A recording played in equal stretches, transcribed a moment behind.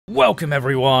Welcome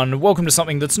everyone, welcome to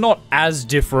something that's not as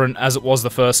different as it was the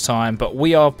first time, but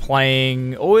we are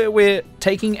playing, or we're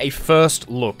taking a first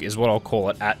look, is what I'll call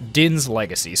it, at Din's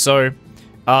Legacy. So,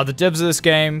 the devs of this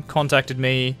game contacted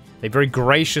me, they very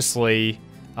graciously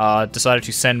decided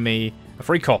to send me a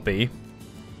free copy,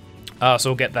 so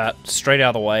we'll get that straight out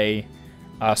of the way,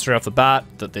 straight off the bat,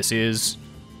 that this is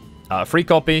a free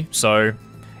copy, so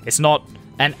it's not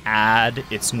an ad,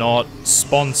 it's not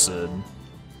sponsored.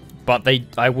 But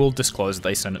I will disclose that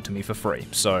they sent it to me for free,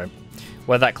 so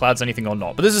whether that clouds anything or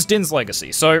not. But this is Din's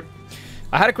Legacy, so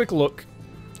I had a quick look,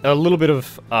 a little bit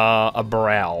of a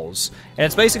browse, and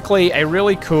it's basically a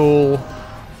really cool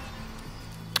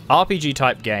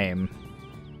RPG-type game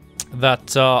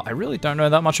that I really don't know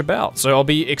that much about, so I'll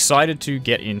be excited to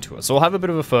get into it. So we'll have a bit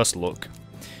of a first look.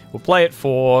 We'll play it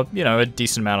for, you know, a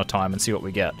decent amount of time and see what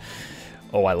we get.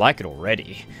 Oh, I like it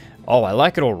already. Oh, I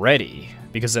like it already.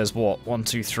 Because there's what? 1,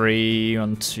 2,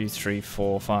 3,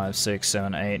 4, 5, 6,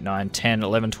 7, 8, 9, 10,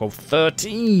 11, 12,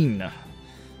 13!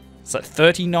 Is that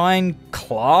 39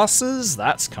 classes?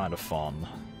 That's kind of fun.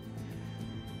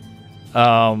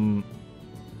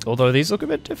 Although these look a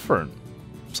bit different.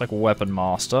 It's like Weapon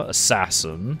Master,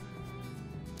 Assassin.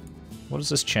 What does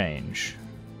this change?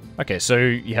 Okay, so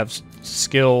you have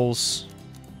skills.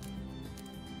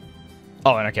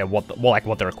 Oh, and okay, what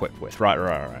they're equipped with.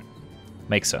 Right.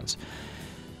 Makes sense.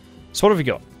 So what have we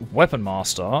got? Weapon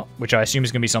Master, which I assume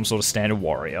is going to be some sort of standard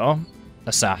warrior.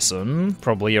 Assassin,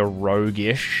 probably a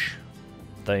roguish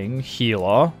thing.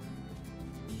 Healer.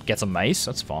 Gets a mace,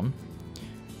 that's fun.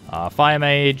 Fire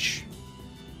Mage.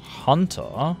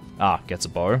 Hunter. Gets a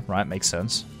bow, right, makes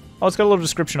sense. Oh, it's got a little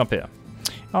description up here.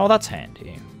 Oh, that's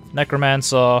handy.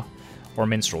 Necromancer or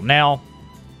Minstrel. Now,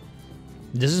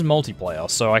 this is multiplayer,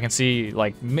 so I can see,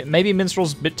 like, maybe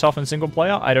Minstrel's a bit tough in single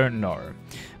player, I don't know.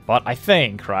 But I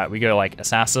think, right, we go like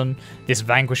Assassin. This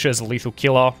Vanquisher is a lethal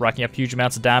killer, racking up huge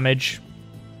amounts of damage.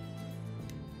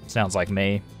 Sounds like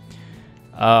me.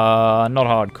 Not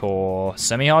hardcore.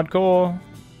 Semi-hardcore?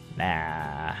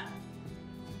 Nah.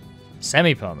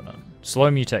 Semi-permanent. Slow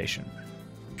mutation.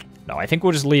 No, I think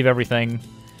we'll just leave everything.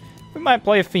 We might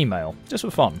play a female, just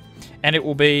for fun. And it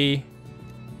will be...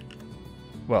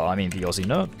 well, I mean, the Aussie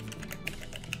nerd.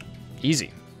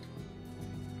 Easy.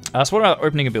 So what are our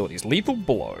opening abilities? Lethal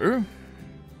Blow.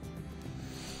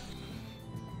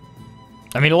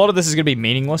 I mean, a lot of this is going to be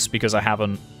meaningless because I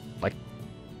haven't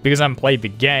played the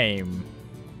game.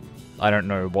 I don't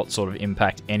know what sort of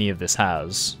impact any of this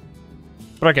has.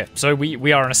 But okay, so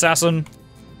we are an assassin.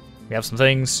 We have some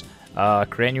things.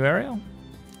 Create a new area?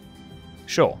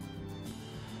 Sure.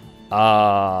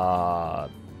 Oh,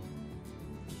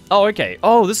 okay.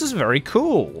 Oh, this is very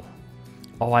cool.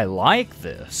 Oh, I like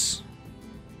this.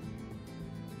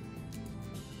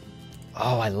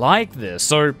 Oh, I like this.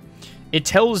 So, it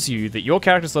tells you that your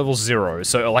character's level 0,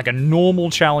 so like a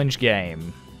normal challenge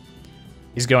game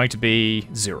is going to be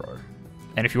 0.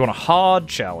 And if you want a hard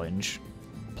challenge,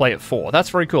 play at 4. That's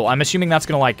very cool. I'm assuming that's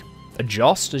going to, like,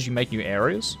 adjust as you make new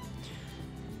areas.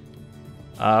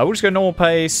 We'll just go normal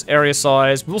pace, area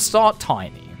size. We'll start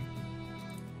tiny.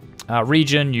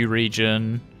 Region, new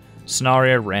region,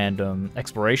 scenario, random,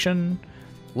 exploration.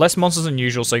 Less monsters than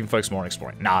usual, so you can focus more on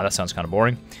exploring. Nah, that sounds kind of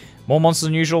boring. More monsters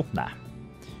than usual? Nah.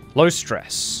 Low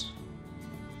stress.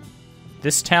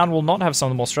 This town will not have some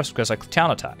of the more stress because like town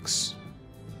attacks.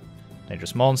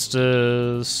 Dangerous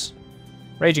monsters.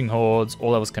 Raging hordes.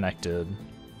 All levels connected.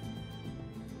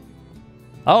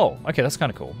 Oh, okay, that's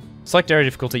kind of cool. Select area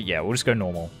difficulty. Yeah, we'll just go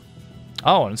normal.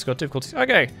 Oh, and it's got difficulties.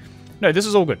 Okay. No, this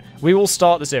is all good. We will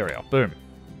start this area. Boom.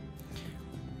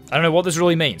 I don't know what this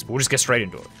really means, but we'll just get straight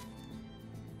into it.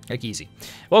 Like easy.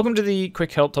 Welcome to the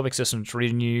quick help topic system. To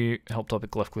read a new help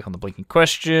topic, left click on the blinking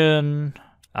question.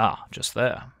 Just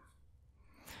there.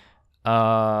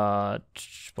 Bottom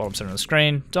center of the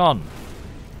screen. Done.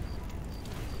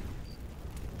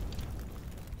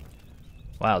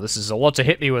 Wow, this is a lot to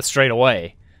hit me with straight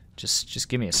away. Just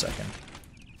give me a second.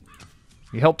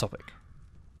 Your help topic.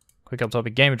 Quick help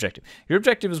topic, game objective. Your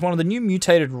objective as one of the new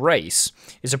mutated race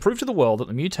is to prove to the world that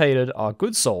the mutated are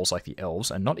good souls like the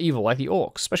elves and not evil like the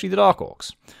orcs, especially the dark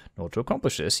orcs. In order to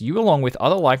accomplish this, you along with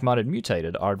other like-minded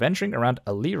mutated are adventuring around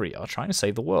Illyria trying to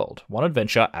save the world, one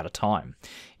adventure at a time.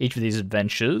 Each of these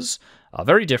adventures are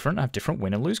very different and have different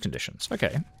win and lose conditions.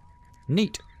 Okay.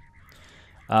 Neat.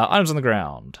 Items on the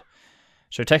ground.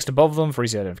 Show text above them for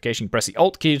easy identification. Press the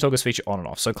Alt key to toggle this feature on and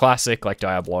off. So classic, like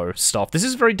Diablo stuff. This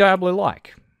is very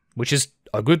Diablo-like. Which is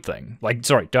a good thing. Like,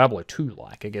 sorry, Diablo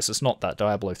 2-like. I guess it's not that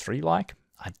Diablo 3-like.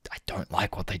 I don't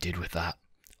like what they did with that.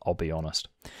 I'll be honest.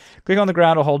 Click on the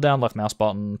ground or hold down left mouse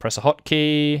button. Press a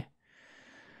hotkey.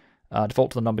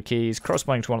 Default to the number keys,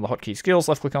 corresponding to one of the hotkey skills.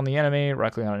 Left click on the enemy,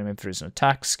 right click on the enemy if there is an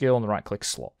attack skill, and the right click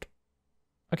slot.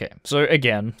 Okay, so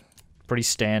again, pretty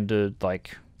standard,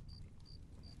 like,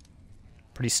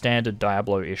 pretty standard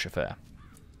Diablo-ish affair.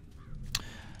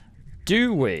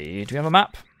 Do we have a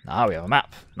map? Ah, we have a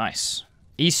map. Nice.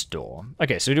 East door.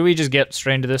 Okay, so do we just get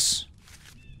straight into this?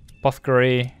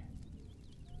 Apothecary.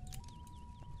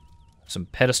 Some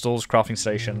pedestals, crafting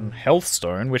station, health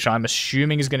stone, which I'm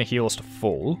assuming is going to heal us to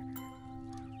full.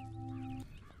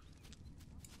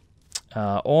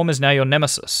 Orm is now your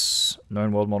nemesis.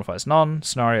 Known world modifiers none.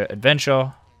 Scenario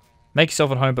adventure. Make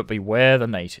yourself at home, but beware the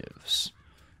natives.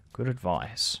 Good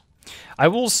advice. I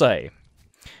will say,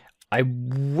 I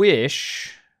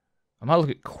wish... I might look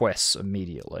at quests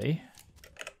immediately.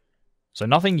 So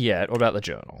nothing yet. What about the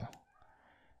journal?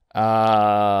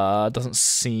 Doesn't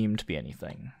seem to be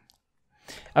anything.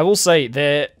 I will say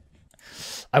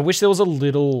I wish there was a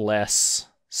little less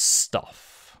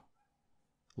stuff.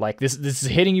 Like this is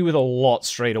hitting you with a lot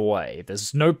straight away.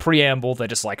 There's no preamble. They're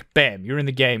just like, bam, you're in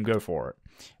the game, go for it.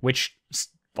 Which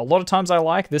a lot of times I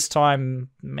like. This time,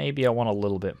 maybe I want a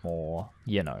little bit more,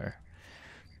 you know,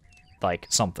 like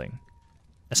something.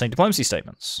 Saying diplomacy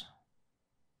statements.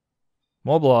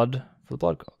 More blood for the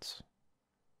blood gods.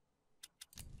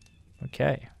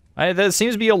 Okay. There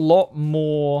seems to be a lot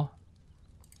more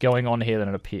going on here than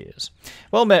it appears.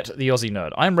 Well met, the Aussie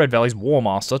Nerd. I'm Red Valley's War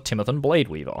Master, Timothy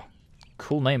Bladeweaver.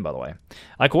 Cool name, by the way.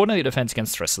 I coordinate defense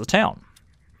against threats to the town.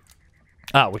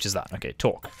 Ah, which is that? Okay,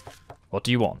 talk. What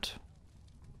do you want?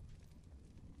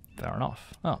 Fair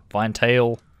enough. Oh,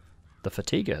 Vinetail the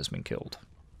Fatiguer has been killed.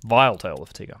 Viletail the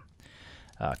Fatiguer.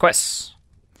 Quests.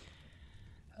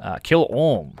 Kill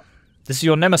Orm. This is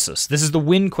your nemesis. This is the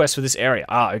win quest for this area.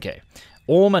 Ah, okay.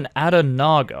 Orm and Ada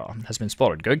Naga has been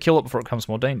spotted. Go kill it before it becomes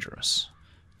more dangerous.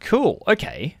 Cool.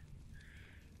 Okay.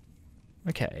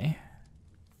 Okay.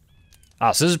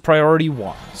 Ah, so this is priority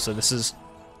 1. So this is...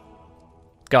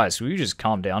 Guys, will you just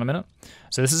calm down a minute?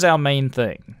 So this is our main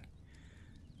thing.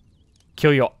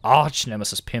 Kill your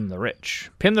arch-nemesis, Pim the Rich.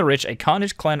 Pim the Rich, a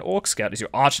Carnage Clan Orc Scout, is your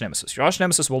arch-nemesis. Your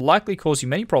arch-nemesis will likely cause you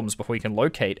many problems before you can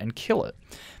locate and kill it.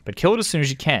 But kill it as soon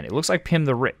as you can. It looks like Pim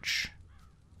the Rich...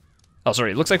 Oh,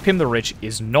 sorry. It looks like Pim the Rich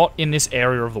is not in this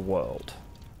area of the world.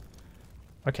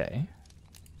 Okay.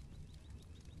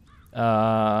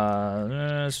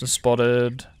 It's been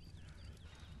spotted.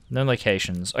 No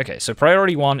locations. Okay, so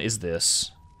priority 1 is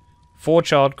this. 4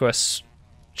 child quests.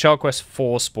 Child quest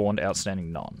 4 spawned,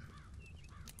 outstanding none.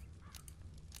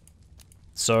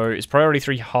 So is priority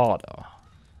 3 harder?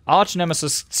 Arch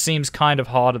Nemesis seems kind of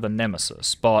harder than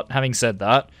Nemesis, but having said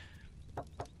that,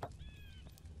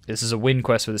 this is a win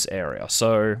quest for this area.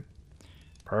 So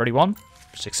priority 1,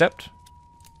 just accept.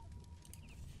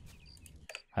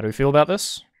 How do we feel about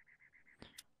this?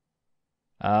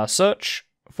 Search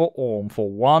for Orm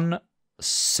for 1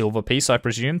 silver piece, I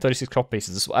presume. 36 copper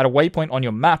pieces. This will add a waypoint on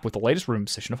your map with the latest room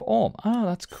position of Orm. Oh,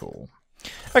 that's cool.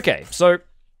 Okay, so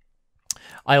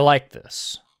I like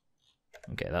this.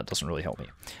 Okay, that doesn't really help me.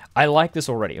 I like this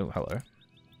already. Oh, hello.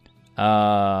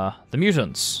 The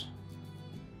mutants.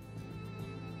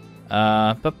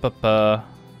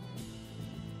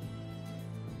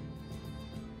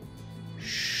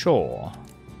 Sure.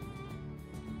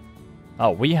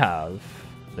 Oh, we have...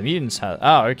 The mutants have...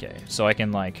 Oh, okay. So I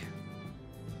can, like...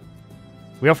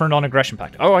 We offer a non-aggression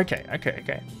pact. Oh, okay.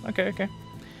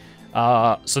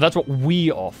 So that's what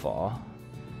we offer.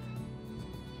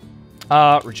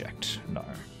 Reject. No.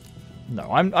 No,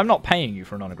 I'm not paying you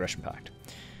for a non-aggression pact.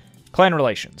 Clan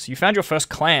relations. You found your first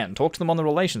clan. Talk to them on the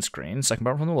relations screen. Second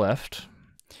button from the left.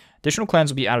 Additional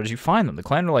clans will be added as you find them. The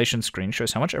clan relations screen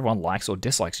shows how much everyone likes or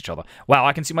dislikes each other. Wow,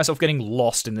 I can see myself getting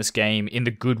lost in this game in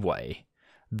the good way.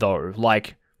 Though,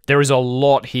 like, there is a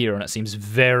lot here and it seems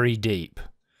very deep.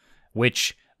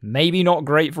 Which, maybe not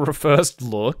great for a first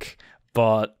look,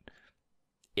 but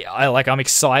I'm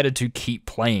excited to keep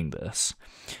playing this.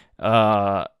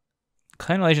 Clan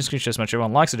relations screen shows how much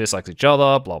everyone likes or dislikes each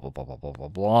other. Blah, blah, blah, blah, blah, blah,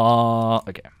 blah.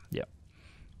 Okay, yeah.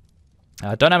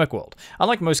 Dynamic world.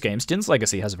 Unlike most games, Din's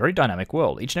Legacy has a very dynamic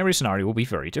world. Each and every scenario will be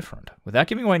very different. Without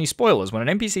giving away any spoilers, when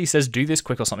an NPC says do this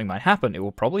quick or something might happen, it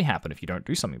will probably happen if you don't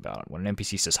do something about it. When an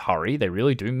NPC says hurry, they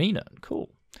really do mean it. Cool.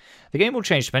 The game will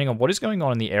change depending on what is going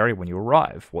on in the area when you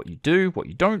arrive, what you do, what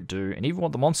you don't do, and even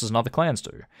what the monsters and other clans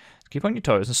do. Keep on your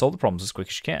toes and solve the problems as quick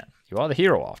as you can. You are the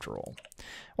hero after all.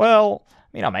 Well,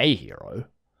 I mean, I'm a hero.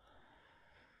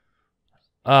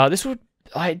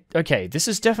 Okay, this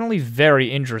is definitely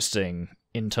very interesting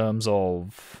in terms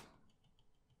of...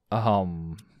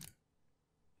 Oh,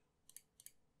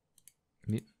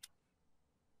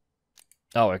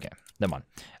 okay. Never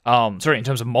mind. Sorry, in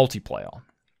terms of multiplayer.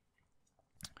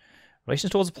 Relations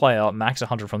towards the player, max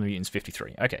 100 from the mutants,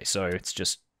 53. Okay, so it's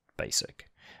just basic.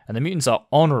 And the mutants are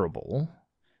honorable,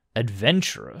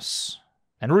 adventurous,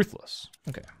 and ruthless.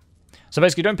 Okay. So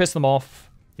basically, don't piss them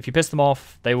off. If you piss them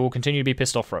off, they will continue to be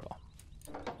pissed off forever.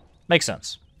 Makes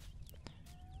sense.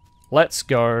 Let's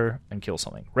go and kill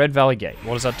something. Red Valley Gate.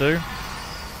 What does that do?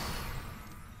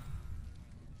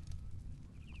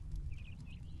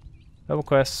 Double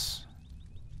quests.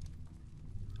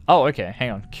 Oh, okay.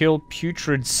 Hang on. Kill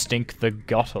Putrid Stink the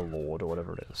Gutter Lord, or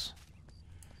whatever it is.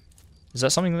 Is that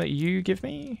something that you give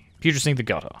me? Putrid Stink the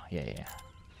Gutter. Yeah.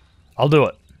 I'll do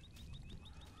it.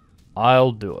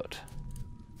 I'll do it.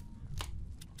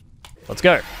 Let's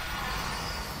go.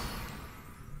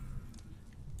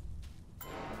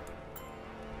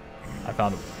 I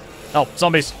found him. Oh,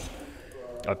 zombies.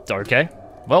 Okay.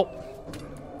 Well.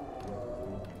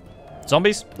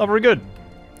 Zombies? Not very good.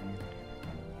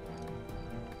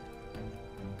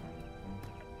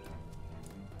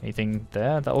 Anything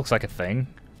there? That looks like a thing.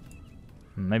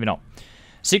 Maybe not.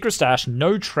 Secret stash,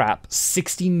 no trap,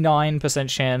 69%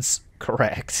 chance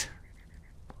correct.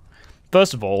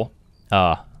 First of all,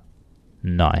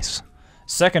 nice.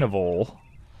 Second of all,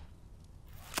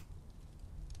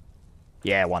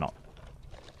 yeah, why not?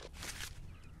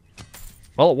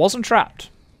 Well, it wasn't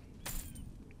trapped.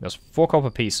 There's 4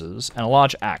 copper pieces and a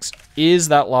large axe. Is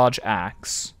that large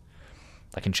axe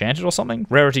like enchanted or something?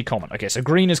 Rarity common. Okay, so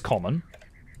green is common.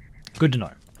 Good to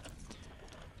know.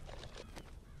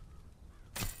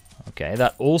 Okay,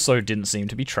 that also didn't seem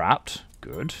to be trapped.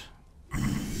 Good.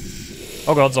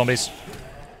 Oh god, zombies.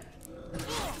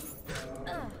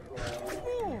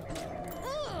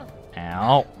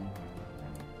 Ow.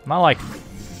 Am I like,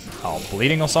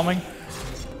 bleeding or something?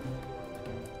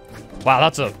 Wow,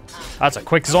 that's a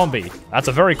quick zombie. That's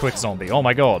a very quick zombie. Oh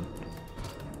my god.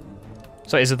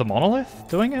 So is it the monolith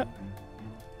doing it?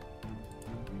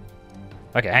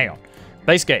 Okay, hang on.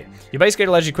 Base gate. Your base gate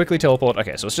allows you to quickly teleport.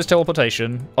 Okay, so it's just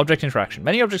teleportation. Object interaction.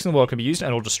 Many objects in the world can be used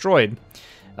and or destroyed.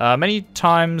 Many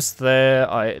times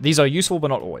these are useful but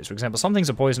not always. For example, some things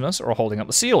are poisonous or are holding up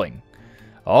the ceiling.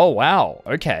 Oh, wow.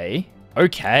 Okay.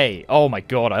 Okay. Oh my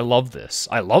god, I love this.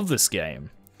 I love this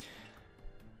game.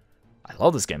 I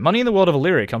love this game. Money in the world of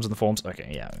Illyria comes in the forms...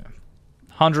 Okay, yeah.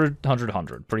 100, 100,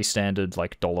 100. Pretty standard,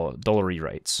 like, dollar-y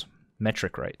rates.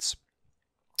 Metric rates.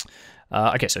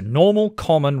 Okay, so normal,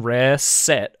 common, rare,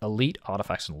 set, elite,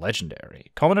 artifacts, and legendary.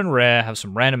 Common and rare have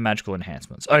some random magical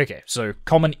enhancements. Okay, so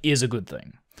common is a good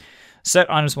thing.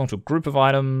 Set items belong to a group of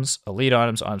items. Elite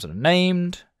items, items that are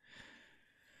named.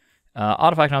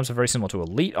 Artifact items are very similar to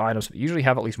elite items, but usually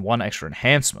have at least one extra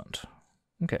enhancement.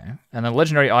 Okay, and then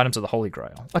legendary items are the Holy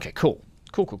Grail. Okay, cool.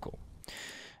 Cool, cool, cool.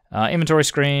 Inventory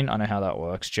screen, I know how that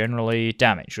works. Generally,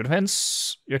 damage. Your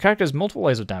defense, your character has multiple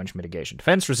layers of damage mitigation.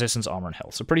 Defense, resistance, armor, and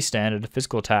health. So pretty standard.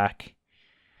 Physical attack.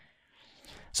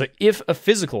 So if a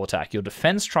physical attack, your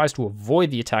defense tries to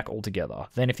avoid the attack altogether.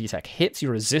 Then if the attack hits,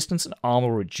 your resistance and armor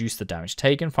will reduce the damage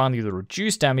taken. Finally, the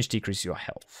reduced damage decreases your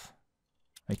health.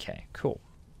 Okay, cool.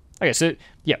 Okay, so,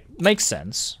 yeah, makes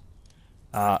sense.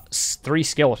 3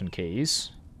 skeleton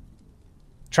keys.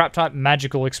 Trap type,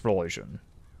 magical explosion.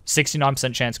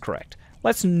 69% chance correct.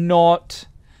 Let's not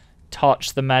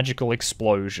touch the magical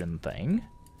explosion thing.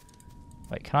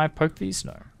 Wait, can I poke these?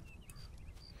 No.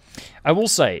 I will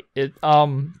say, it,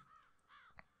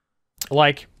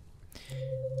 like,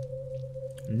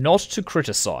 not to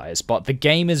criticize, but the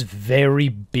game is very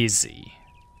busy.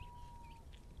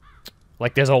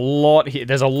 Like, there's a lot here,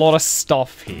 there's a lot of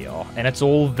stuff here, and it's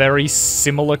all very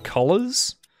similar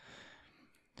colors.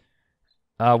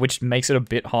 Which makes it a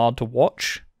bit hard to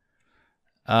watch.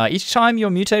 Each time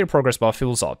your mutated progress bar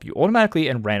fills up, you automatically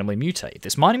and randomly mutate.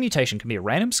 This minor mutation can be a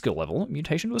random skill level, a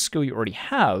mutation to a skill you already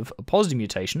have, a positive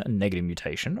mutation, a negative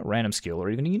mutation, a random skill, or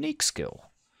even a unique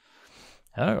skill.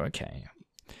 Oh, okay.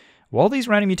 While these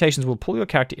random mutations will pull your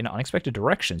character in unexpected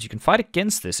directions, you can fight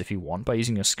against this if you want by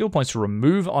using your skill points to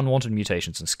remove unwanted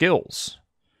mutations and skills.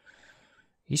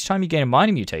 Each time you gain a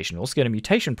minor mutation, you also get a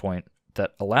mutation point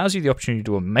that allows you the opportunity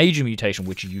to do a major mutation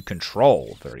which you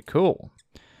control. Very cool.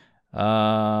 Drink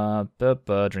a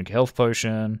health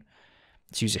potion.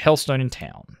 Let's use a health stone in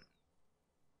town.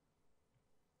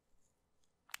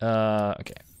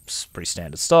 Okay, it's pretty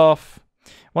standard stuff.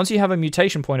 Once you have a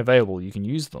mutation point available, you can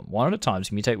use them. One at a time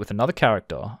to mutate with another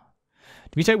character.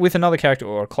 To mutate with another character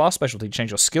or a class specialty to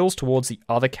change your skills towards the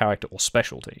other character or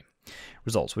specialty.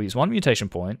 Results. We use 1 mutation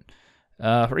point.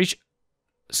 For each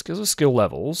skills or skill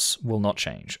levels will not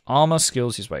change. Armor,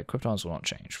 skills used by equipped items will not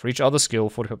change. For each other skill,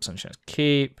 45% chance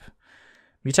keep.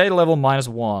 Mutator level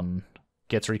 -1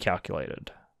 gets recalculated.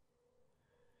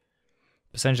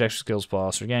 Percentage extra skills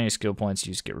plus. Regain your skill points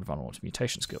used to get rid of vulnerable to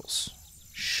mutation skills.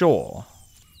 Sure.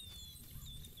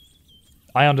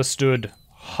 I understood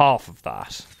half of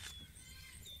that.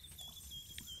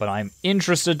 But I'm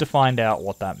interested to find out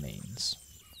what that means.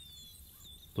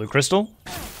 Blue crystal?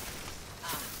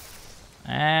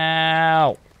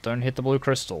 Ow! Don't hit the blue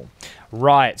crystal.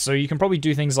 Right, so you can probably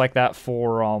do things like that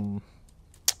for,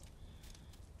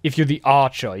 if you're the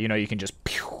archer, you know, you can just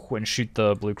pew and shoot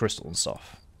the blue crystal and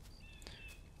stuff.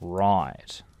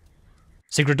 Right.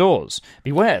 Secret doors.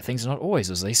 Beware, things are not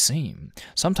always as they seem.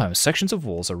 Sometimes sections of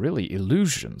walls are really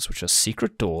illusions, which are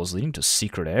secret doors leading to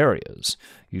secret areas.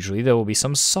 Usually there will be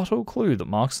some subtle clue that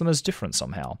marks them as different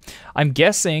somehow. I'm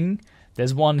guessing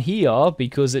there's one here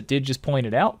because it did just point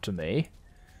it out to me.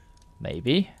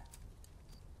 Maybe.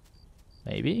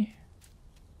 Maybe?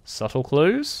 Subtle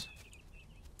clues?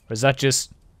 Or is that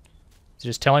just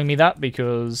telling me that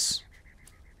because...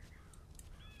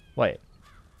 Wait.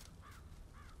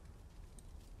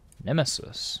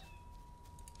 Nemesis.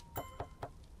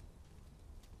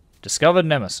 Discovered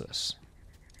Nemesis.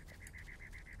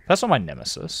 That's not my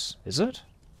Nemesis, is it?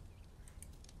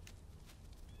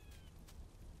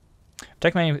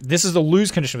 This is the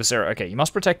lose condition of this area. Okay, you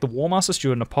must protect the War Master,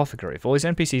 Steward, and Apothecary. If all these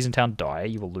NPCs in town die,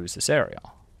 you will lose this area.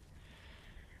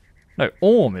 No,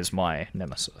 Orm is my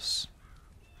Nemesis.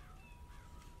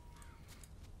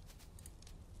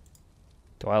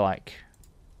 Do I like...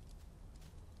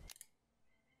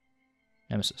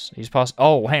 Nemesis. He's past...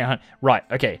 Oh, hang on. Right,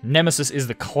 okay. Nemesis is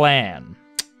the clan.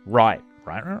 Right.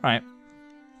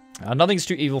 Nothing's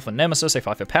too evil for Nemesis. They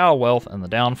fight for power, wealth, and the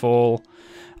downfall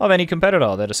of any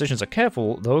competitor. Their decisions are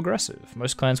careful, though aggressive.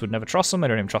 Most clans would never trust them. They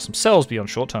don't even trust themselves beyond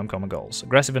short-term common goals.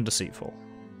 Aggressive and deceitful.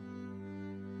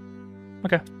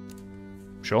 Okay.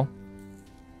 Sure.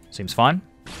 Seems fine.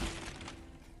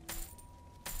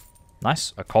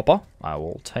 Nice. A copper. I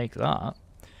will take that.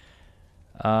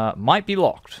 Might be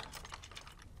locked.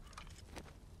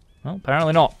 Well,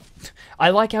 apparently not.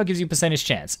 I like how it gives you a percentage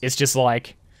chance. It's just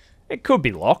like, it could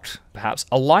be locked, perhaps.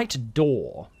 A light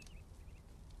door.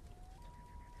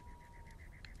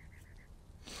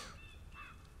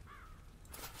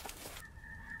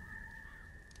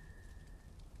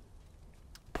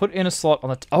 Put in a slot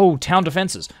on the... Oh, town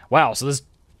defenses. Wow, so there's...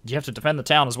 You have to defend the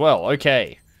town as well.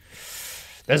 Okay.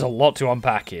 There's a lot to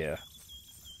unpack here.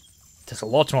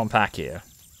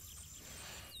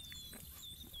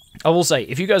 I will say,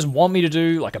 if you guys want me to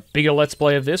do like a bigger Let's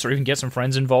Play of this, or even get some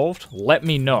friends involved, let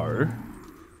me know.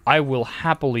 I will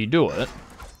happily do it.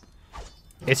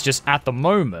 It's just, at the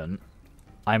moment,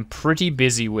 I'm pretty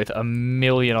busy with a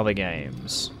million other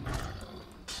games.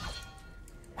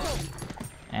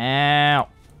 Ow.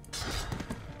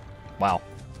 Wow.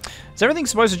 Is everything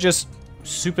supposed to just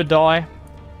super die?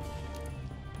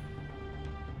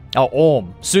 Oh,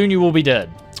 Orm. Soon you will be dead.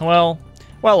 Well,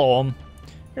 Orm.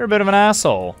 You're a bit of an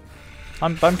asshole.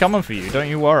 I'm coming for you, don't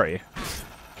you worry.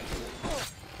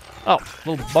 Oh,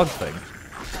 little bug thing.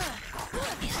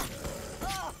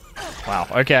 Wow,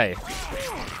 okay.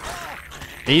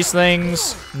 These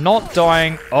things not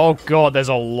dying. Oh god, there's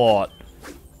a lot.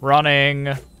 Running.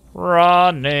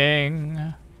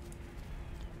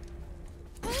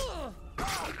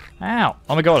 Ow. Oh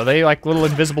my god, are they like little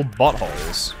invisible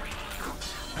buttholes?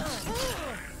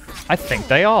 I think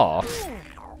they are.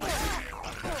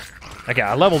 Okay,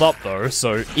 I leveled up though,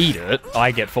 so eat it.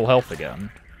 I get full health again.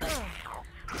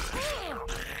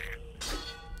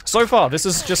 So far, this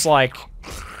is just like...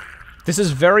 This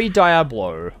is very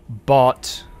Diablo,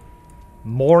 but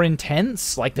more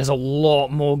intense. Like, there's a lot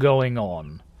more going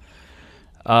on.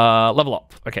 Level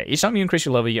up. Okay, each time you increase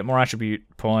your level, you get more attribute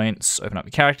points. Open up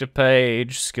your character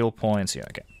page, skill points. Yeah,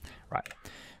 okay. Right.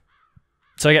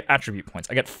 So I get attribute points.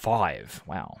 I get 5.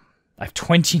 Wow. I have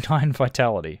 29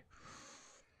 vitality.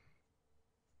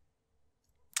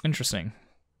 Interesting.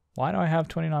 Why do I have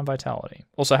 29 vitality?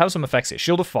 Also, I have some effects here.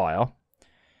 Shield of Fire.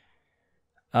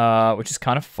 Which is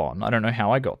kind of fun. I don't know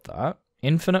how I got that.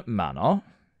 Infinite Mana.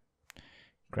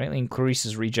 Greatly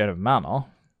increases regen of mana.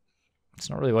 It's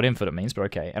not really what infinite means, but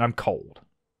okay. And I'm cold.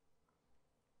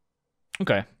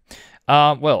 Okay.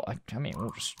 Well, I mean,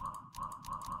 we'll just...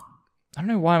 I don't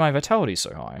know why my vitality is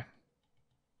so high.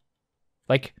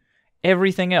 Like,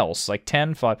 everything else. Like,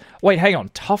 10, 5... Wait, hang on.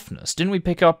 Toughness. Didn't we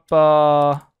pick up,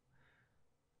 Oh,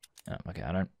 okay,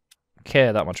 I don't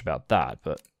care that much about that,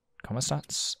 but... Combat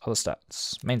stats, other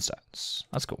stats, main stats.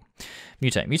 That's cool.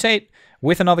 Mutate. Mutate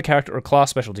with another character or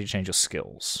class specialty to change your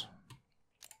skills.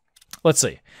 Let's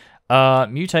see.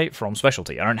 Mutate from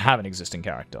specialty. I don't have an existing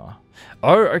character.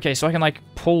 Oh, okay, so I can, like,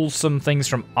 pull some things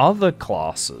from other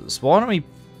classes. Why don't we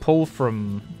pull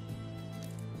from...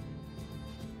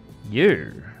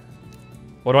 you?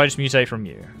 Or do I just mutate from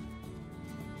you?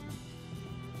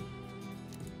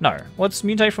 No, let's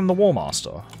mutate from the War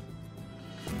Master.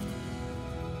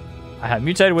 I have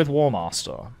mutated with War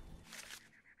Master.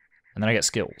 And then I get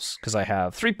skills, because I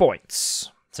have 3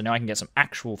 points. So now I can get some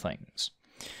actual things.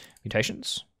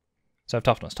 Mutations. So I have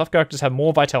toughness. Tough characters have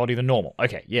more vitality than normal.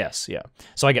 Okay, yes, yeah.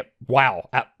 So I get, wow,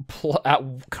 at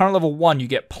current level 1, you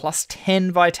get plus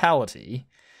 10 vitality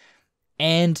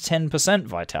and 10%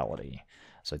 vitality.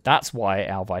 So that's why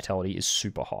our vitality is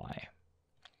super high.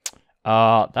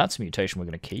 That's a mutation we're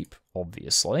going to keep,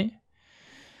 obviously.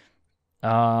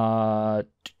 I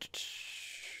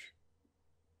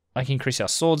can increase our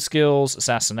sword skills,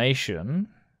 assassination,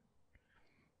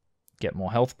 get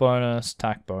more health bonus,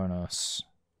 attack bonus,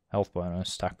 health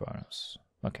bonus, attack bonus.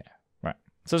 Okay, right.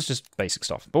 So it's just basic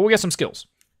stuff. But we'll get some skills.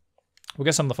 We'll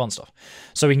get some of the fun stuff.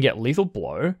 So we can get lethal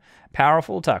blow,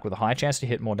 powerful attack with a high chance to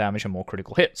hit more damage and more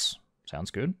critical hits.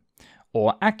 Sounds good.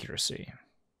 Or accuracy.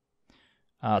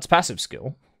 It's a passive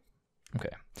skill.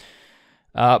 Okay.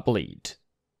 Bleed.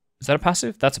 Is that a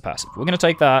passive? That's a passive. We're going to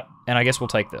take that, and I guess we'll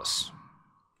take this.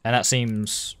 And that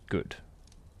seems good.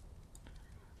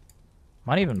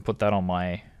 Might even put that on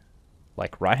my,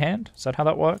 like, right hand. Is that how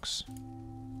that works?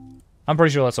 I'm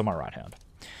pretty sure that's on my right hand.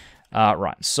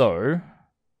 Right, so...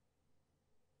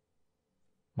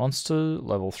 Monster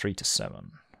level 3 to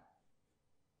 7.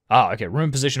 Ah, okay,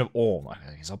 room position of Orm.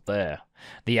 Okay, he's up there.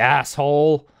 The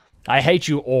asshole. I hate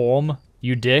you, Orm.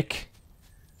 You dick.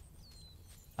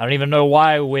 I don't even know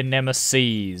why we're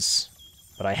nemesis.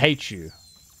 But I hate you.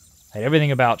 I hate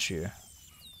everything about you.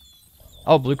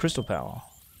 Oh, blue crystal power.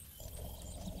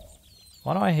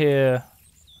 Why do I hear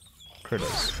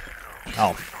critters?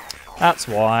 Oh, that's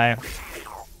why.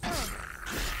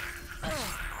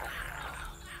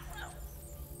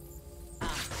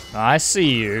 I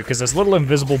see you, because there's little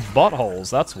invisible buttholes,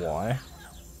 that's why.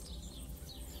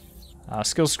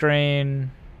 Skill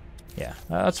screen. Yeah,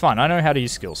 that's fine. I know how to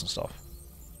use skills and stuff.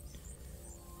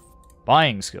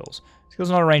 Buying skills. Skills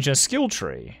not arranged in a skill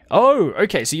tree. Oh,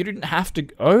 okay, so you didn't have to...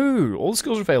 Oh, all the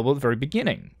skills are available at the very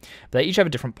beginning. But they each have a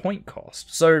different point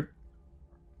cost. So...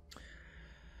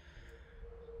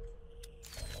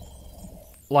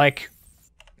 Like...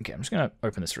 Okay, I'm just going to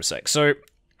open this for a sec. So...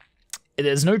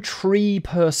 There's no tree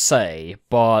per se,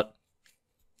 but,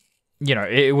 you know,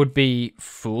 it would be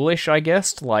foolish, I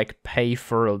guess, to, like, pay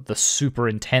for the super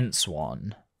intense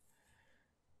one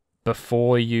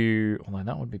before you... Although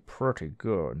that would be pretty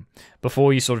good.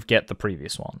 Before you sort of get the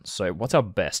previous one. So what's our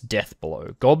best? Death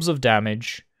blow. Gobs of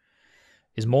damage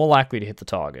is more likely to hit the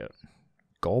target.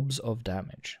 Gobs of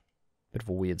damage. Bit of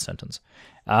a weird sentence.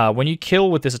 When you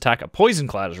kill with this attack, a poison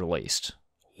cloud is released.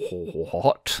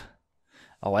 What?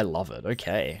 Oh, I love it.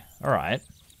 Okay. Alright.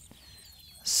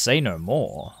 Say no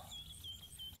more.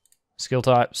 Skill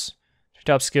types.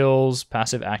 3-type skills.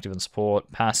 Passive, active, and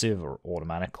support. Passive, or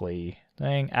automatically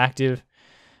thing. Active.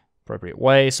 Appropriate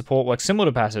way. Support works similar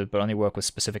to passive, but only work with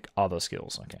specific other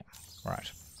skills. Okay.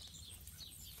 Right.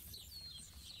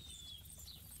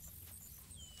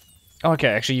 Okay,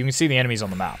 actually, you can see the enemies on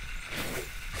the map.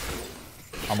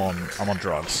 I'm on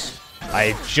drugs.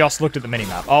 I just looked at the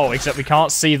minimap. Oh, except we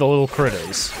can't see the little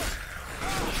critters.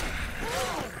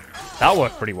 That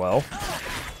worked pretty well.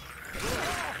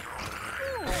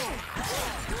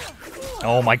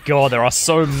 Oh my god, there are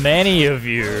so many of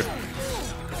you.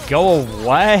 Go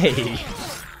away.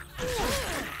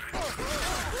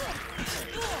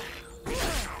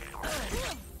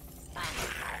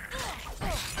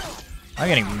 I'm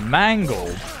getting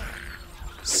mangled.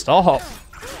 Stop.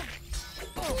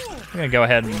 I'm gonna go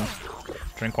ahead and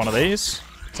drink one of these.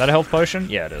 Is that a health potion?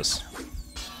 Yeah, it is.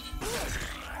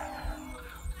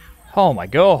 Oh my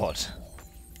god.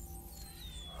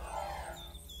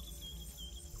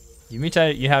 You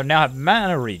mutate. You now have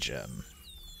mana regen.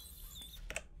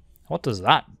 What does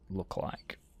that look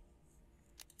like?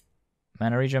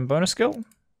 Mana regen bonus skill?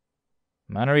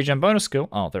 Mana regen bonus skill?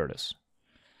 Oh, there it is.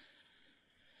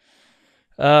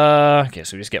 Okay,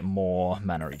 so we just get more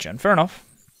mana regen. Fair enough.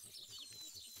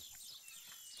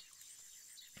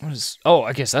 What is... Oh,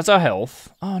 I guess that's our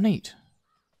health. Oh, neat.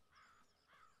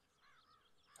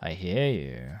 I hear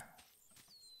you.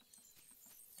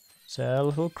 Is there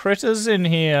little critters in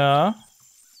here?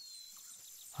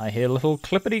 I hear little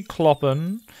clippity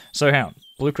cloppin'. So hang on.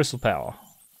 Blue crystal power.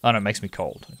 Oh no, it makes me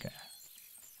cold. Okay.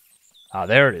 Ah,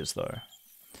 there it is though.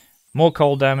 More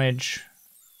cold damage.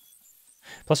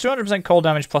 Plus 200% cold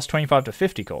damage, plus 25 to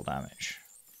 50 cold damage.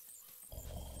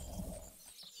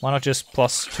 Why not just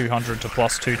plus 200 to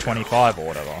plus 225 or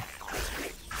whatever?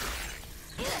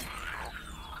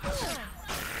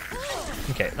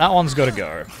 Okay, that one's got to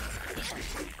go.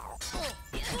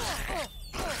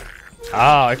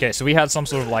 Ah, okay, so we had some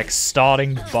sort of, like,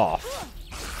 starting buff.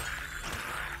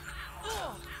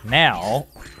 Now,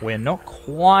 we're not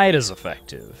quite as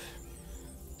effective.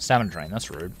 Stamina drain, that's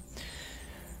rude.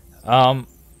 Do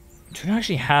we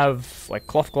actually have, like,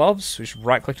 cloth gloves? We should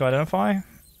right-click to identify.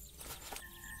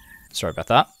 Sorry about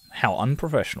that. How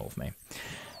unprofessional of me.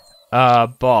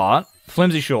 But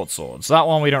flimsy short swords. That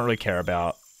one we don't really care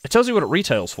about. It tells you what it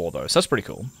retails for, though, so that's pretty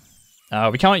cool.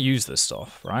 We can't use this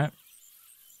stuff, right?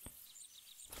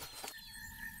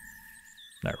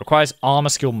 No, it requires armor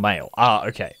skill male. Ah,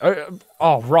 okay.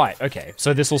 Oh, right, okay.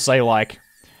 So this will say, like,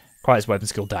 requires weapon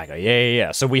skill dagger.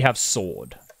 Yeah. So we have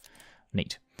sword.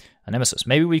 Neat. A nemesis.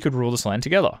 Maybe we could rule this land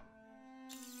together.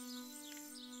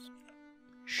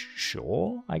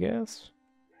 Sure, I guess.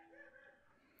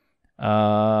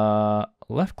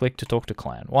 Left click to talk to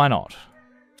clan. Why not?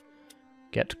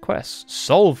 Get quests.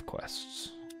 Solve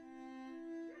quests.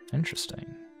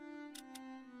 Interesting.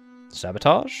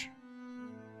 Sabotage?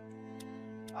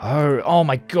 Oh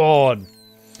my god.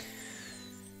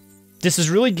 This is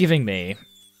really giving me,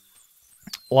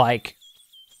 like,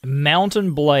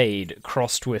 Mountain Blade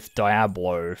crossed with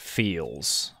Diablo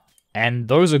feels. And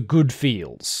those are good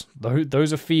feels.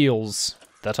 Those are feels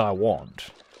that I want.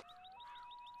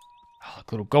 Oh,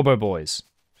 look, little gobbo boys.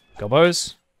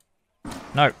 Gobbos?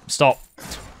 No, stop.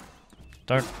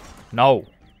 Don't. No.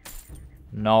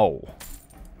 No.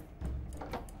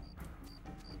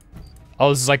 Oh,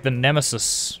 this is like the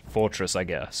Nemesis fortress, I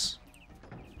guess.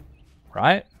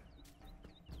 Right?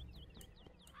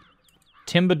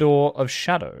 Timber Door of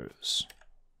Shadows.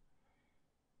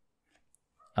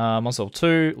 Monster level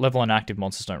 2. Level inactive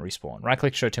monsters don't respawn.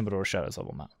 Right-click, show Timber Door of Shadows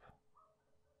level map.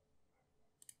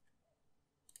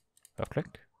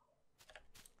 Left-click.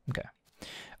 Okay.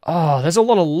 Oh, there's a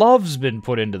lot of love's been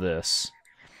put into this.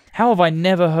 How have I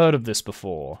never heard of this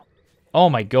before? Oh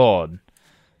my god.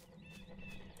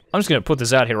 I'm just going to put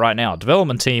this out here right now.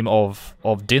 Development team of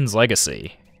Din's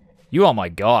Legacy. You are my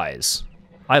guys.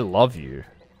 I love you.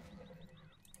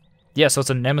 Yeah, so it's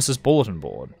a Nemesis bulletin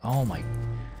board. Oh my...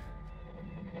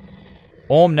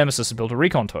 Orm Nemesis has built a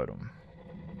recon totem.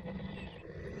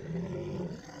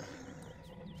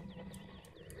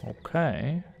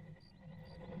 Okay.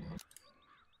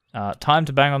 Time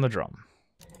to bang on the drum.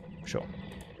 Sure.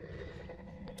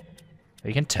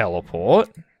 You can teleport.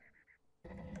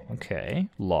 Okay,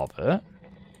 love it.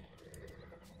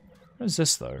 What is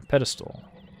this, though? Pedestal.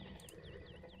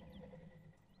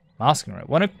 Masking Relic.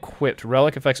 When equipped,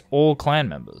 Relic affects all clan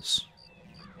members.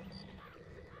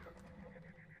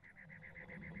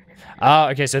 Ah,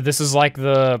 okay, so this is like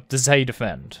the... This is how you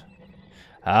defend.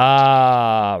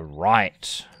 Ah,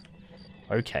 right.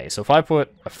 Okay, so if I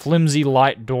put a flimsy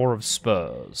light door of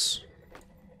spurs...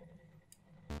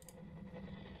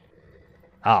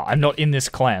 Ah, I'm not in this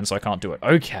clan, so I can't do it.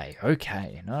 Okay,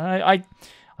 okay. No,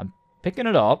 I'm picking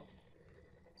it up.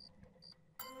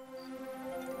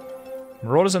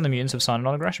 Marauders and the mutants have signed a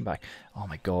non-aggression pact. Oh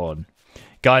my god.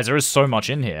 Guys, there is so much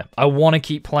in here. I want to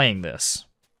keep playing this.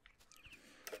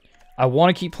 I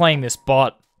want to keep playing this,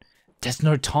 but there's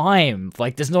no time.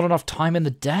 Like, there's not enough time in the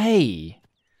day.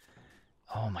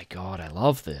 Oh my god, I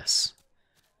love this.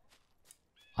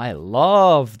 I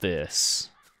love this.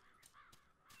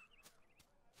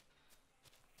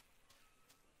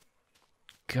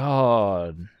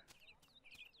 God.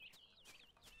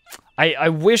 I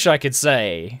wish I could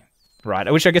say... Right,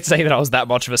 I wish I could say that I was that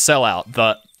much of a sellout,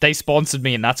 that they sponsored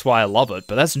me and that's why I love it,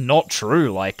 but that's not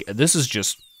true. Like, this is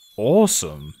just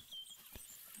awesome.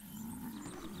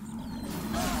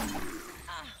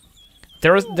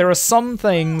 There are some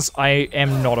things I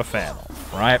am not a fan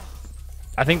of, right?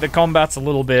 I think the combat's a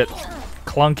little bit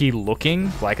clunky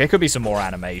looking. Like, there could be some more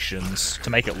animations to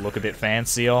make it look a bit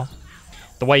fancier.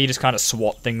 The way you just kind of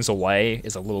swat things away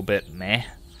is a little bit meh.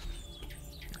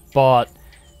 But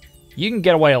you can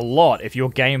get away a lot if your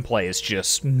gameplay is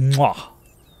just mwah.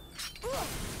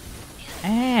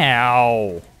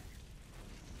 Ow.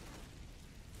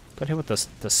 Got hit with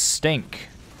the stink.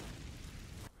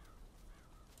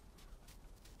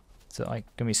 Is it like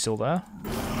gonna be still there?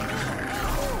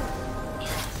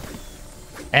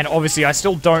 And obviously I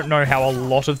still don't know how a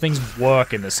lot of things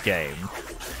work in this game.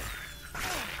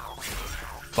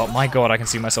 But my god, I can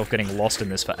see myself getting lost in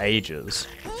this for ages.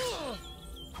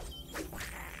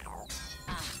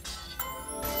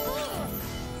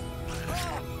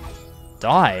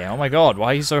 Die! Oh my god,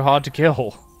 why are you so hard to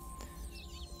kill?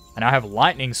 And I have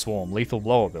Lightning Swarm, Lethal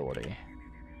Blow ability.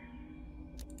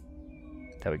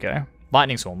 There we go.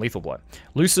 Lightning Swarm, Lethal Blow.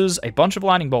 Looses a bunch of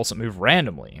lightning bolts that move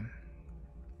randomly.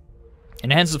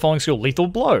 Enhances the following skill, Lethal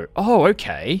Blow. Oh,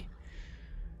 okay.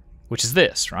 Which is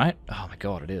this, right? Oh my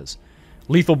god, it is.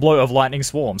 Lethal blow of lightning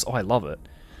swarms. Oh, I love it.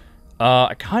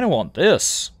 I kind of want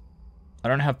this. I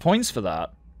don't have points for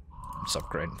that. Let's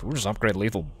upgrade. We'll just upgrade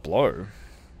lethal blow.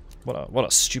 What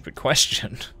a stupid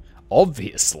question.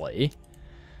 Obviously.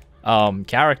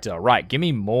 Character. Right, give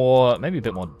me more, maybe a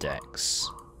bit more dex.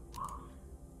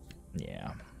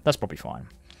 Yeah, that's probably fine.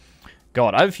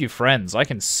 God, I have a few friends. I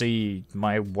can see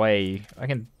my way. I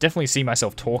can definitely see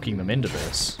myself talking them into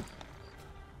this.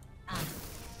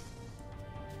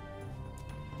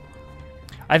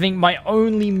 I think my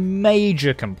only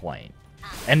major complaint,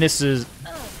 and this is...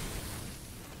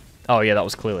 Oh yeah, that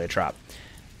was clearly a trap.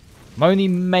 My only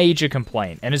major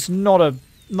complaint, and it's not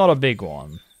a big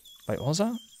one. Wait, what was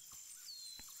that?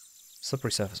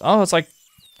 Slippery surface. Oh, it's like a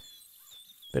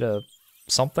bit of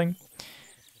something.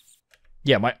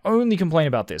 Yeah, my only complaint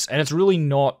about this, and it's really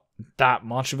not that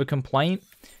much of a complaint,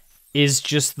 is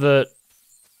just that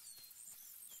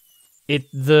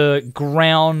the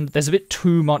ground, there's a bit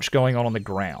too much going on the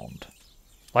ground.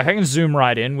 Like, I can zoom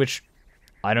right in, which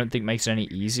I don't think makes it any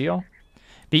easier.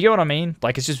 But you get what I mean?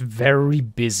 Like, it's just very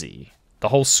busy. The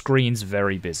whole screen's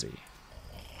very busy.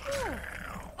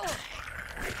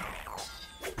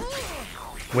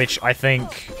 Which I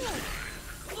think...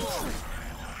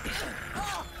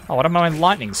 Oh, what am I in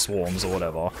lightning swarms or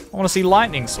whatever? I want to see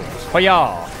lightning swarms.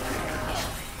 Hoya!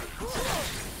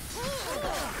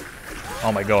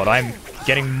 Oh my god, I'm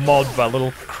getting mobbed by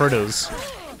little critters.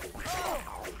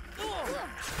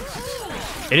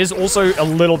 It is also a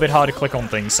little bit hard to click on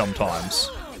things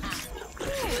sometimes.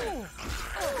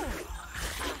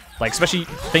 Like, especially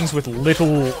things with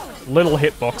little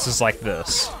hitboxes like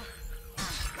this.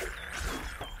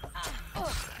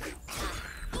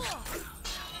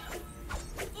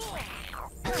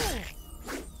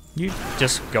 You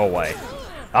just go away.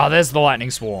 Ah, there's the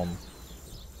lightning swarm.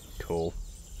 Cool.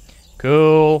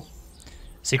 Cool.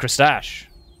 Secret stash.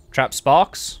 Trap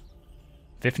sparks.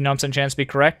 59% chance to be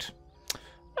correct.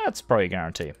 That's probably a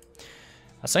guarantee.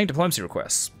 Saying diplomacy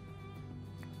requests.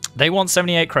 They want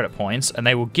 78 credit points, and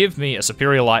they will give me a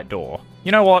superior light door.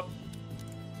 You know what?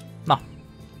 No.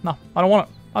 No, I don't want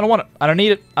it. I don't want it. I don't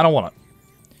need it. I don't want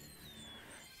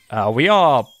it. We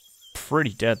are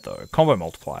pretty dead, though. Combo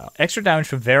multiplier. Extra damage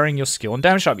for varying your skill and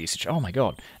damage type usage. Oh my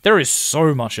god. There is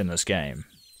so much in this game.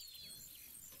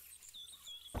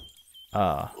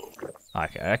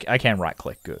 Okay, I can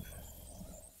right-click. Good.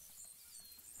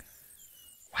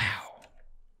 Wow.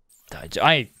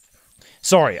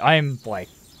 Sorry, I'm, like,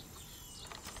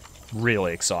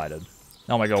 really excited.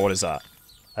 Oh my god, what is that?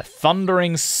 A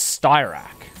thundering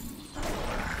Styrak.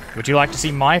 Would you like to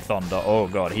see my thunder? Oh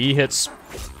god, he hits...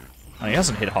 Oh, he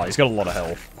hasn't hit hard. He's got a lot of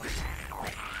health.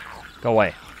 Go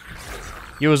away.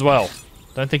 You as well.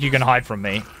 Don't think you can hide from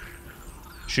me.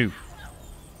 Shoo.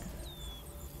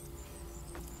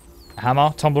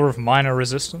 Hammer. Tumbler of minor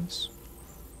resistance.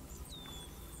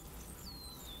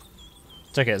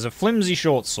 It's okay. There's a flimsy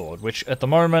short sword, which at the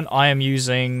moment I am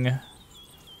using...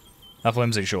 A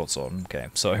flimsy short sword. Okay,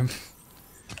 so...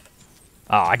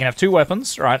 I can have two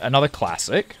weapons. Right, another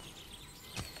classic.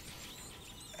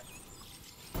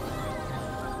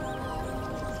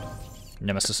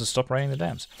 Nemesis has stopped raining the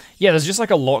dams. Yeah, there's just like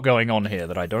a lot going on here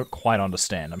that I don't quite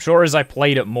understand. I'm sure as I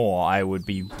played it more, I would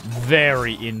be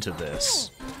very into this.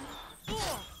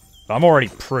 But I'm already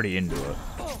pretty into it.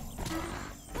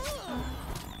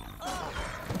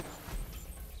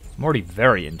 I'm already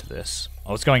very into this.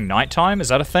 Oh, it's going nighttime? Is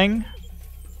that a thing?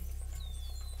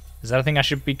 Is that a thing I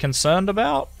should be concerned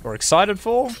about? Or excited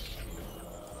for?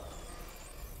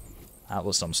 That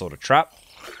was some sort of trap.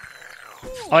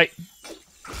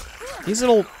 These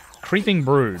little creeping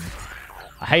brood.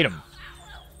 I hate them.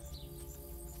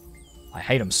 I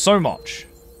hate them so much.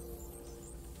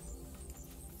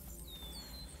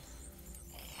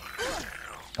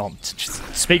 Oh,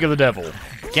 speak of the devil.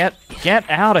 Get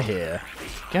out of here.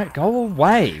 Go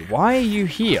away. Why are you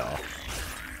here?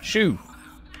 Shoo.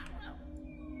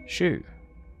 Shoo.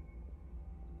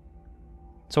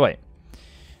 So wait.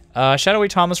 Shadowy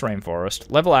Timeless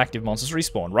Rainforest. Level active monsters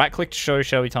respawn. Right-click to show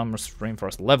Shadowy Timeless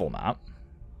Rainforest level map.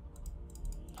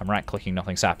 I'm right-clicking,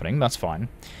 nothing's happening. That's fine.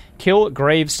 Kill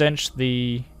Gravestench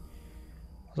the...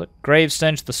 Was it?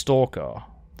 Gravestench the Stalker.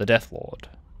 The Death Lord.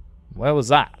 Where was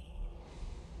that?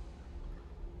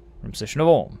 Imposition of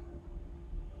Orm.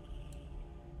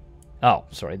 Oh,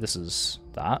 sorry, this is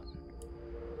that.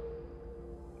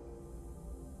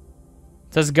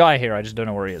 There's a guy here, I just don't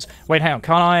know where he is. Wait, hang on,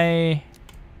 can't I...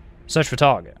 Search for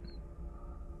target.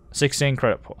 16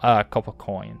 credit, copper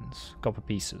coins, copper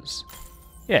pieces.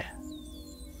 Yeah.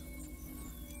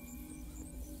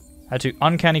 How to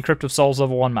Uncanny Crypt of Souls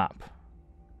level 1 map.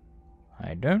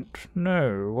 I don't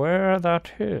know where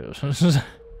that is.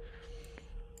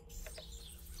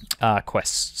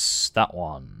 Quests. That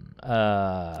one.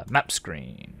 Map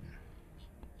screen.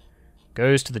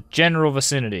 Goes to the general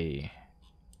vicinity.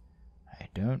 I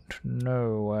don't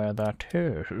know where that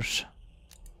is.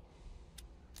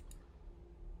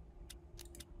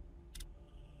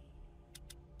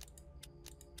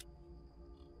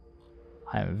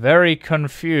 I'm very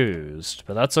confused,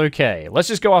 but that's okay. Let's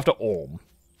just go after Orm.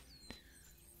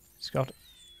 He's got...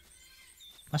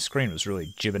 My screen was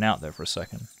really jibbing out there for a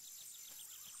second.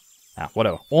 Ah,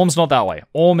 whatever. Orm's not that way.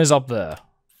 Orm is up there.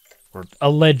 Or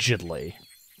allegedly.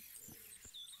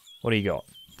 What do you got?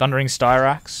 Thundering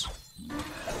Styrax?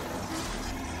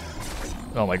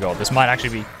 Oh my god, this might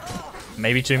actually be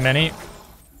maybe too many.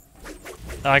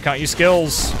 I can't use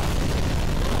skills.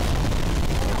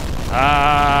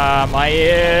 Ah, my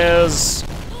ears!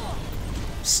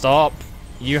 Stop.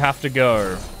 You have to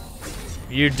go.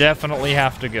 You definitely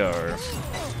have to go.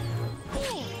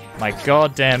 My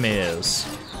goddamn ears.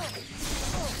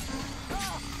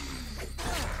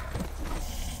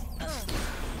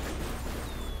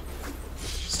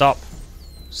 Stop.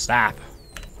 Stop.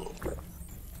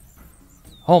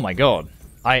 Oh my god.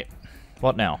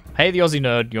 What now? Hey, the Aussie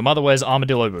nerd, your mother wears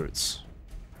armadillo boots.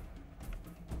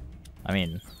 I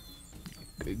mean...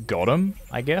 Got him,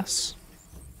 I guess?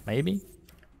 Maybe?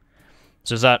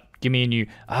 So does that give me a new...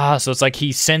 Ah, so it's like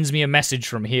he sends me a message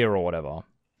from here or whatever.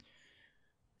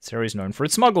 This area is known for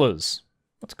its smugglers.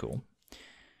 That's cool.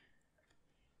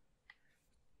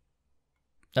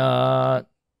 Yeah,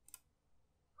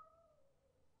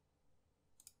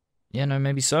 no,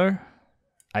 maybe so.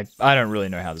 I don't really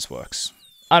know how this works.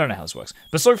 I don't know how this works.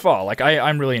 But so far, like,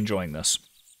 I'm really enjoying this.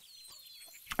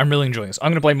 I'm really enjoying this.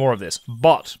 I'm going to play more of this.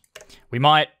 But we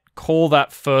might call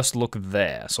that first look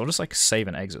there. So I'll just, like, save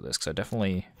and exit this, because I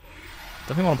definitely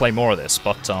want to play more of this.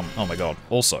 But, oh my god.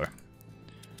 Also,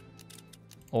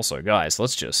 guys,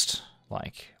 let's just,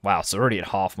 like... Wow, it's already at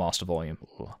half master volume.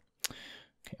 Ugh.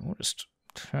 Okay, we'll just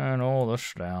turn all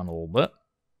this down a little bit.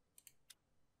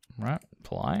 Right,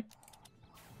 apply.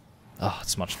 Oh,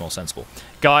 it's much more sensible.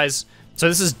 Guys, so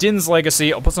this is Din's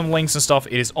Legacy. I'll put some links and stuff.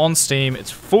 It is on Steam. It's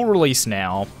full release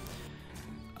now.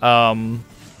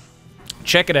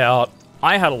 Check it out.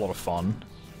 I had a lot of fun.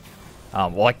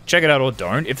 Like, check it out or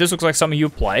don't. If this looks like something you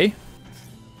play,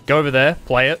 go over there,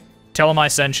 play it, tell them I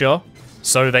sent you,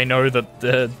 so they know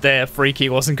that their free key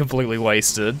wasn't completely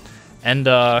wasted. And,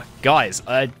 guys,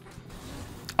 I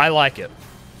like it.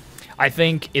 I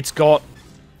think it's got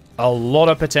a lot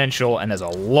of potential, and there's a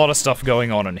lot of stuff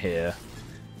going on in here,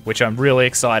 which I'm really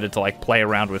excited to, like, play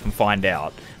around with and find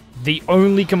out. The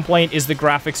only complaint is the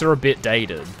graphics are a bit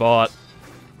dated, but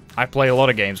I play a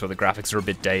lot of games where the graphics are a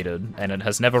bit dated, and it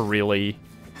has never really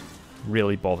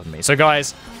bothered me. So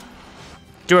guys,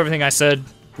 do everything I said,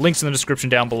 links in the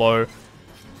description down below,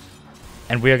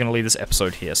 and we are going to leave this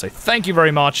episode here. So thank you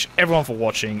very much, everyone, for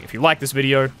watching. If you like this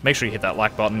video, make sure you hit that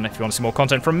like button. If you want to see more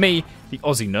content from me, the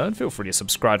Aussie Nerd, feel free to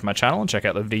subscribe to my channel and check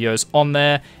out the videos on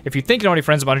there. If you think you know any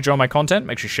friends that might enjoy my content,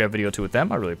 make sure you share a video or two with them.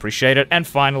 I really appreciate it. And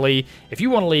finally, if you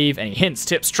want to leave any hints,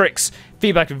 tips, tricks,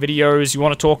 feedback for videos you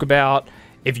want to talk about,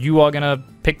 if you are going to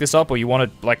pick this up or you want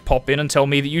to, like, pop in and tell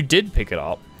me that you did pick it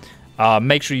up,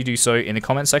 make sure you do so in the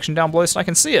comment section down below so I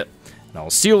can see it. And I'll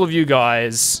see all of you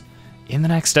guys in the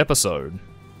next episode.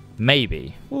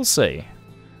 Maybe. We'll see.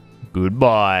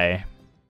 Goodbye.